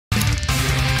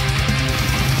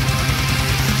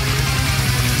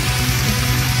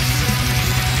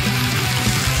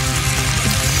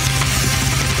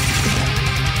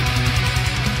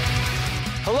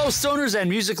performers and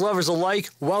music lovers alike,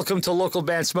 welcome to local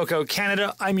Band Smokeout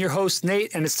Canada. I'm your host,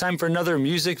 Nate, and it's time for another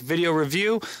music video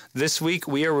review. This week,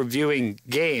 we are reviewing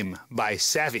Game by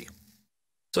Savi.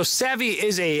 So Savi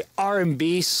is a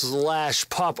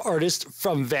R&B/pop artist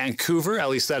from Vancouver. At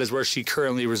least that is where she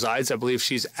currently resides. I believe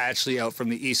she's actually out from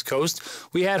the East Coast.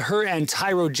 We had her and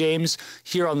Tyro James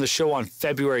here on the show on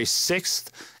February 6th.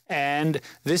 And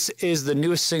this is the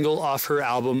newest single off her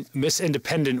album, Miss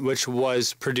Independent, which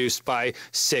was produced by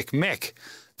Sick Mick.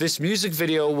 This music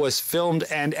video was filmed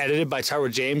and edited by Tyro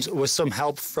James with some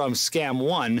help from Scam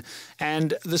One,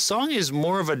 and the song is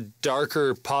more of a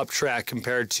darker pop track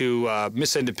compared to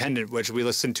Miss Independent, which we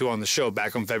listened to on the show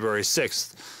back on February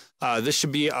 6th. This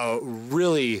should be a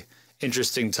really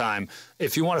interesting time.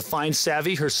 If you want to find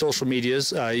Savi, her social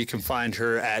medias, you can find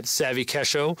her at Savi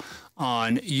Kesho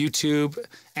on YouTube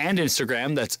and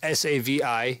Instagram. That's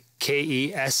SAVIKESSHO.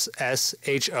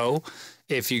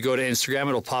 If you go to Instagram,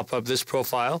 it'll pop up this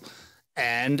profile,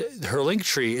 and her link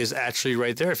tree is actually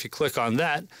right there. If you click on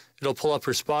that, it'll pull up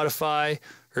her Spotify,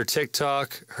 her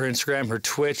TikTok, her Instagram, her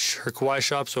Twitch, her Kawaii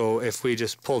Shop. So if we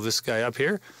just pull this guy up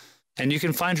here, and you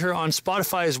can find her on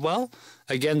Spotify as well.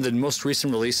 Again, the most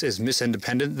recent release is Miss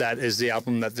Independent. That is the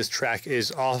album that this track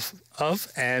is off of.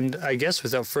 And I guess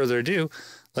without further ado,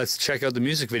 let's check out the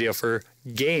music video for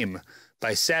Game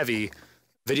by Savi.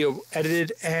 Video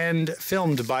edited and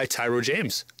filmed by Tyro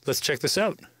James. Let's check this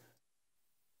out.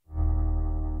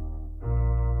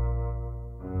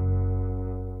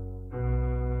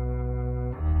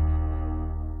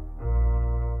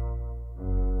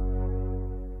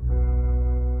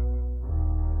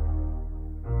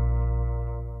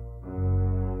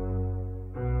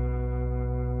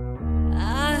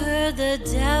 I heard the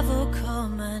devil call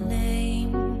my name.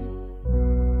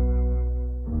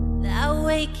 That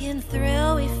waking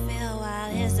thrill we feel while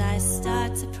his eyes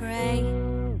start to pray.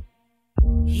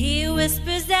 He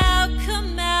whispers out,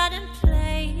 come out and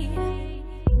play.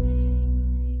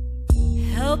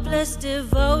 Helpless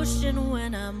devotion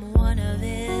when I'm one of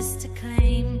his to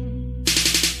claim.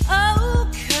 Oh,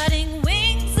 cutting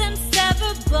wings and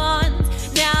severed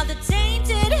bonds. Now the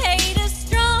tainted hate is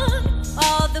strong.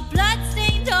 All the blood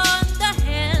stained on the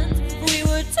hands. We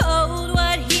were told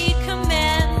what he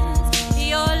commands.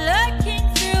 You're lurking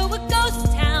through a ghost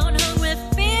town, hung with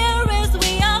fear as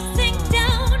we all sink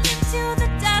down into the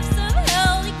depths of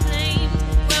hell he claimed.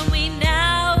 When we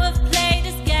now have played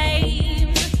his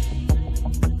game.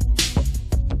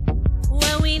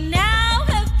 When we now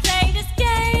have played his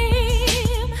game.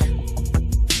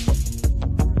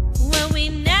 When we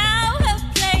now have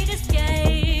played his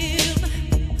game.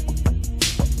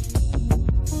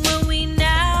 When we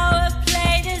now have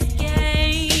played his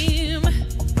game.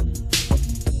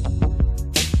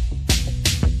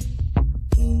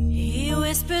 He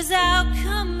whispers out,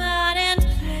 come out and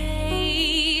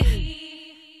play.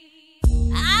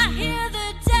 I hear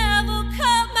the devil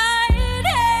call my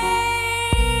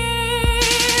name.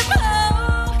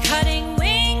 Oh, cutting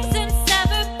wings and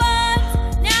severed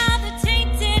bonds. Now the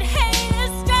tainted hate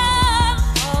is strong.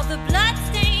 All the blood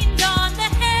stained on the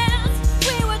hands.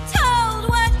 We were told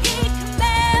what he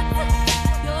commands.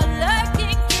 You're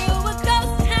lurking through a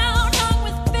ghost town, hung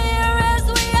with fear as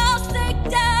we all sink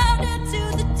down into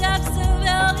the depths of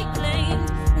hell he claimed.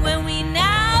 When we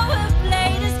now have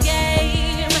played his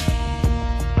game.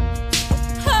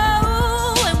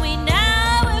 Oh, when we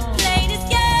now have played his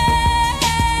game.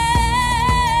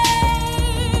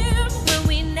 When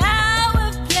we now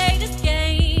have played his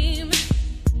game.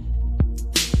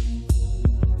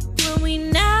 When we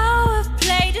now have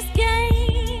played his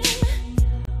game.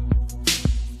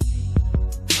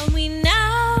 When we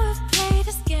now have played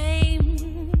his game.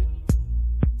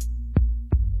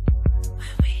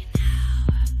 When we now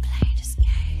have played his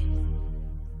game.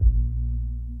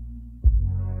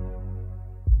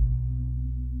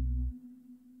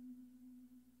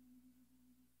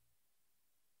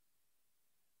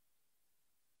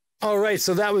 All right,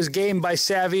 so that was Game by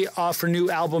Savi off her new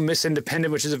album, Miss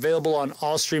Independent, which is available on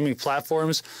all streaming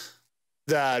platforms.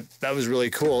 That was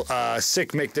really cool.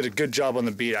 Sick Mick did a good job on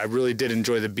the beat. I really did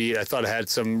enjoy the beat. I thought it had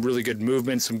some really good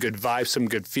movement, some good vibes, some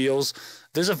good feels.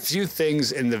 There's a few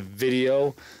things in the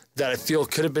video that I feel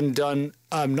could have been done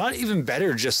not even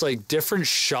better, just like different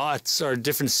shots or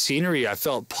different scenery I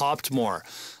felt popped more.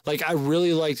 Like I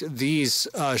really liked these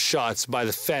shots by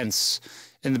the fence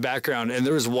in the background, and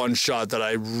there was one shot that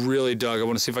I really dug. I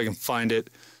want to see if I can find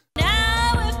it.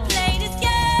 Now we've played his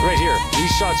game. Right here,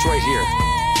 these shots right here.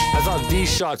 I thought these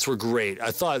shots were great.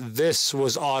 I thought this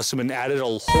was awesome and added a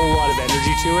whole lot of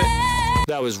energy to it.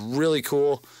 That was really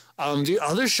cool. The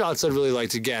other shots I really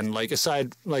liked, again, like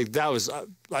aside, like that was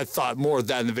I thought more of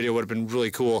that in the video would have been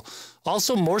really cool.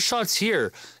 Also, more shots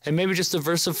here, and maybe just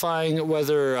diversifying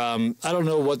whether, I don't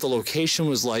know what the location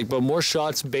was like, but more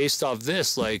shots based off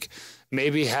this, like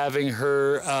maybe having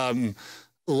her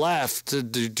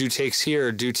left, do takes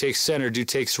here, do takes center, do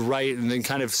takes right, and then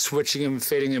kind of switching them,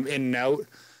 fading them in and out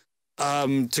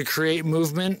to create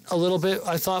movement a little bit.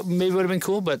 I thought maybe would have been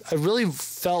cool, but I really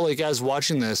felt like as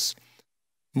watching this,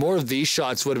 more of these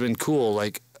shots would have been cool.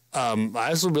 Like, I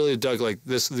also really dug like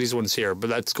these ones here, but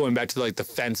that's going back to like the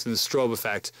fence and the strobe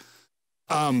effect.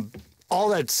 All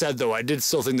that said, though, I did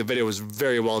still think the video was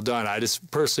very well done. I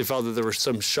just personally felt that there were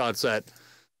some shots that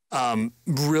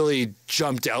really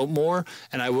jumped out more,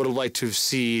 and I would have liked to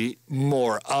see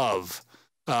more of.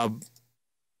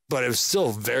 But it was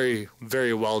still very,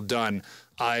 very well done.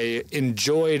 I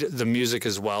enjoyed the music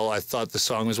as well. I thought the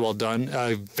song was well done.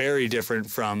 Very different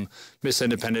from Miss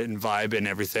Independent and vibe and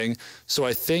everything. So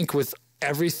I think with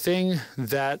everything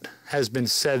that has been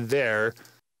said there,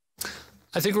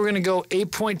 I think we're going to go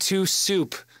 8.2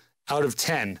 soup out of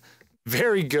 10.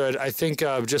 Very good. I think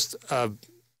just a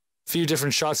few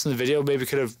different shots in the video maybe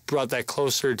could have brought that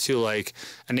closer to like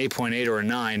an 8.8 or a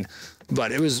 9.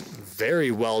 But it was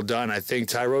very well done. I think,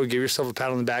 Tyro, give yourself a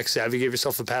pat on the back. Savi, give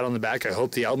yourself a pat on the back. I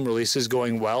hope the album release is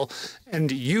going well.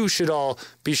 And you should all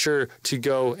be sure to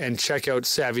go and check out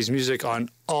Savi's music on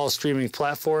all streaming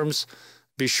platforms.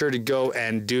 Be sure to go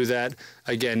and do that.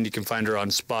 Again, you can find her on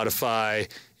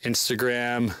Spotify,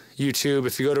 Instagram, YouTube.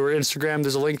 If you go to her Instagram,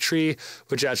 there's a link tree,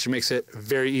 which actually makes it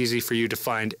very easy for you to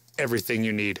find everything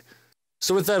you need.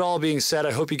 So with that all being said,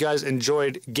 I hope you guys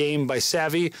enjoyed Game by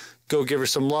Savi. Go give her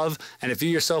some love. And if you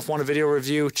yourself want a video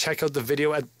review, check out the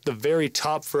video at the very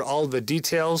top for all the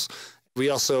details. We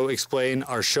also explain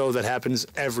our show that happens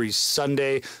every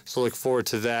Sunday, so look forward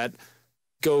to that.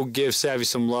 Go give Savi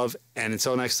some love, and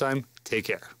until next time, take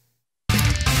care.